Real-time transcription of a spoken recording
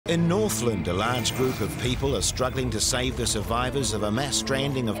In Northland, a large group of people are struggling to save the survivors of a mass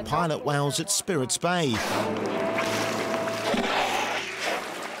stranding of pilot whales at Spirits Bay.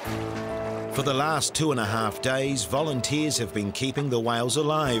 For the last 2.5 days, volunteers have been keeping the whales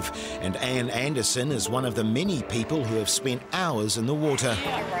alive, and Anne Anderson is one of the many people who have spent hours in the water.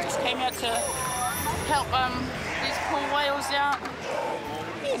 Came out to help these poor whales out.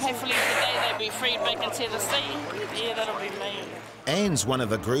 Hopefully today they'll be freed back into the sea. Yeah, that'll be me. Anne's one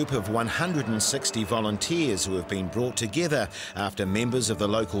of a group of 160 volunteers who have been brought together after members of the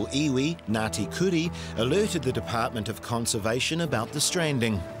local iwi, Ngāti Kuri, alerted the Department of Conservation about the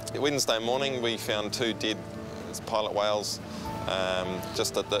stranding. Wednesday morning we found 2 dead pilot whales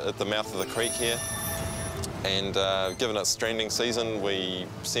just at the mouth of the creek here. And given it's stranding season, we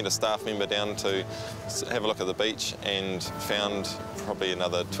sent a staff member down to have a look at the beach and found probably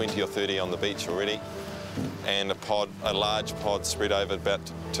another 20 or 30 on the beach already, and a large pod spread over about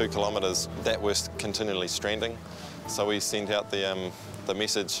 2 kilometres that were continually stranding. So we sent out the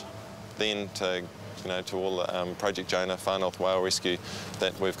message then to all the Project Jonah, Far North Whale Rescue,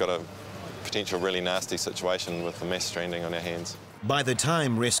 that we've got a potential really nasty situation with the mass stranding on our hands. By the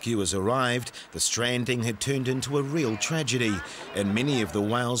time rescuers arrived, the stranding had turned into a real tragedy, and many of the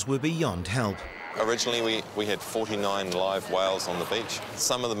whales were beyond help. Originally we had 49 live whales on the beach.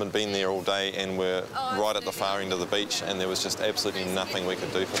 Some of them had been there all day and were right at the far end of the beach, and there was just absolutely nothing we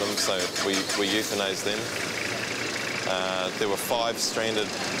could do for them, so we euthanized them. There were 5 stranded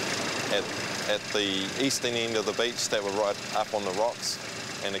at the eastern end of the beach that were right up on the rocks,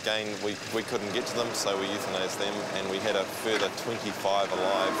 and again we couldn't get to them, so we euthanized them, and we had a further 25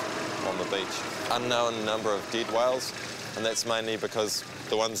 alive on the beach. Unknown number of dead whales, and that's mainly because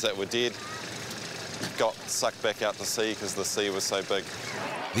the ones that were dead got sucked back out to sea because the sea was so big.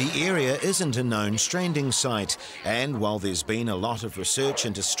 The area isn't a known stranding site, and while there's been a lot of research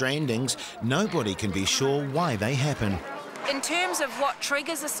into strandings, nobody can be sure why they happen. In terms of what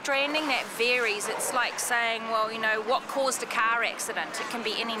triggers a stranding, that varies. It's like saying, well, what caused a car accident? It can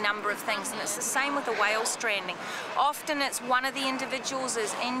be any number of things, and it's the same with a whale stranding. Often it's one of the individuals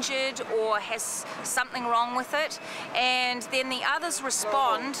is injured or has something wrong with it, and then the others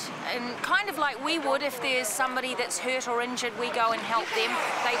respond, and kind of like we would if there's somebody that's hurt or injured, we go and help them.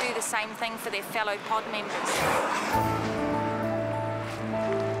 They do the same thing for their fellow pod members.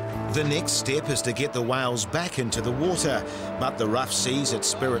 The next step is to get the whales back into the water, but the rough seas at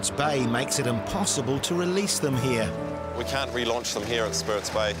Spirits Bay makes it impossible to release them here. We can't relaunch them here at Spirits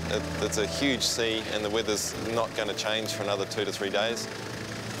Bay. It's a huge sea and the weather's not going to change for another 2 to 3 days.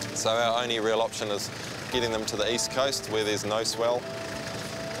 So our only real option is getting them to the east coast where there's no swell.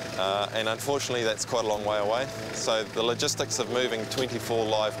 And unfortunately that's quite a long way away. So the logistics of moving 24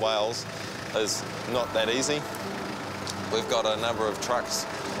 live whales is not that easy. We've got a number of trucks,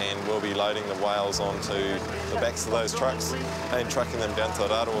 and we'll be loading the whales onto the backs of those trucks and trucking them down to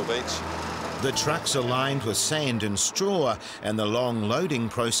Rarawa Beach. The trucks are lined with sand and straw, and the long loading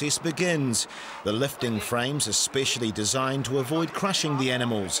process begins. The lifting frames are specially designed to avoid crushing the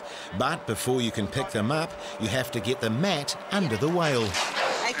animals. But before you can pick them up, you have to get the mat under the whale.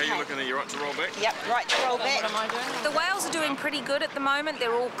 Are you looking at your right to roll back? Yep, right to roll back. What am I doing? The whales are doing pretty good at the moment.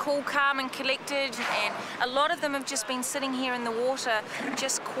 They're all cool, calm and collected, and a lot of them have just been sitting here in the water,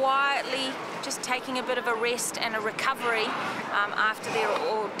 just quietly, just taking a bit of a rest and a recovery after their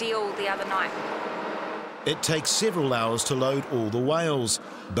ordeal the other night. It takes several hours to load all the whales,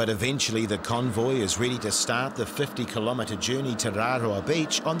 but eventually the convoy is ready to start the 50-kilometre journey to Rarawa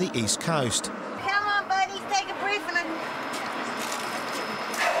Beach on the east coast. Come on, buddies, take a breath and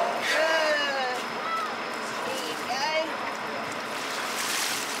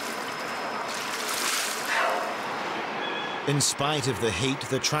In spite of the heat,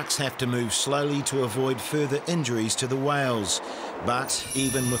 the trucks have to move slowly to avoid further injuries to the whales. But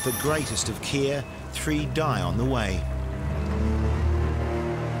even with the greatest of care, 3 die on the way.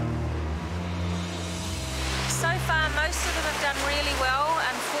 So far, most of them have done really well.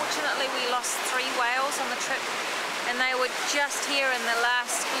 Unfortunately, we lost 3 whales on the trip, and they were just here in the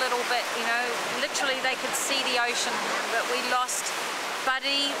last little bit, literally they could see the ocean, but we lost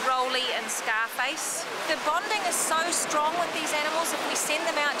Buddy, Rolly and Scarface. The bonding is so strong with these animals. If we send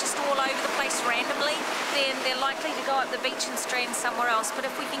them out just all over the place randomly, then they're likely to go up the beach and strand somewhere else. But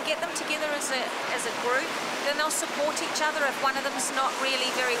if we can get them together as a group, then they'll support each other if one of them's not really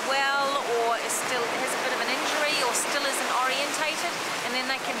very well or still has a bit of an injury or still isn't orientated, and then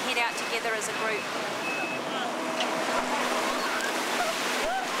they can head out together as a group.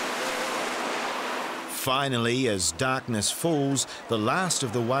 Finally, as darkness falls, the last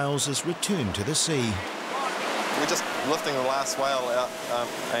of the whales is returned to the sea. we're just lifting the last whale out,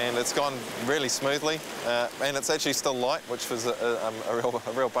 and it's gone really smoothly, and it's actually still light, which was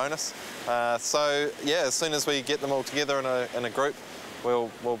a real bonus. So yeah, as soon as we get them all together in a group,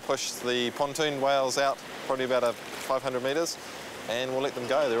 we'll push the pontoon whales out, probably about 500 metres, and we'll let them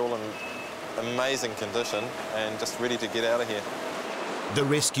go. They're all in amazing condition and just ready to get out of here. The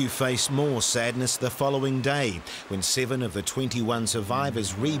rescue faced more sadness the following day when 7 of the 21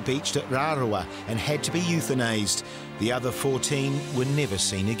 survivors re-beached at Rarawa and had to be euthanased. The other 14 were never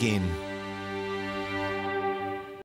seen again.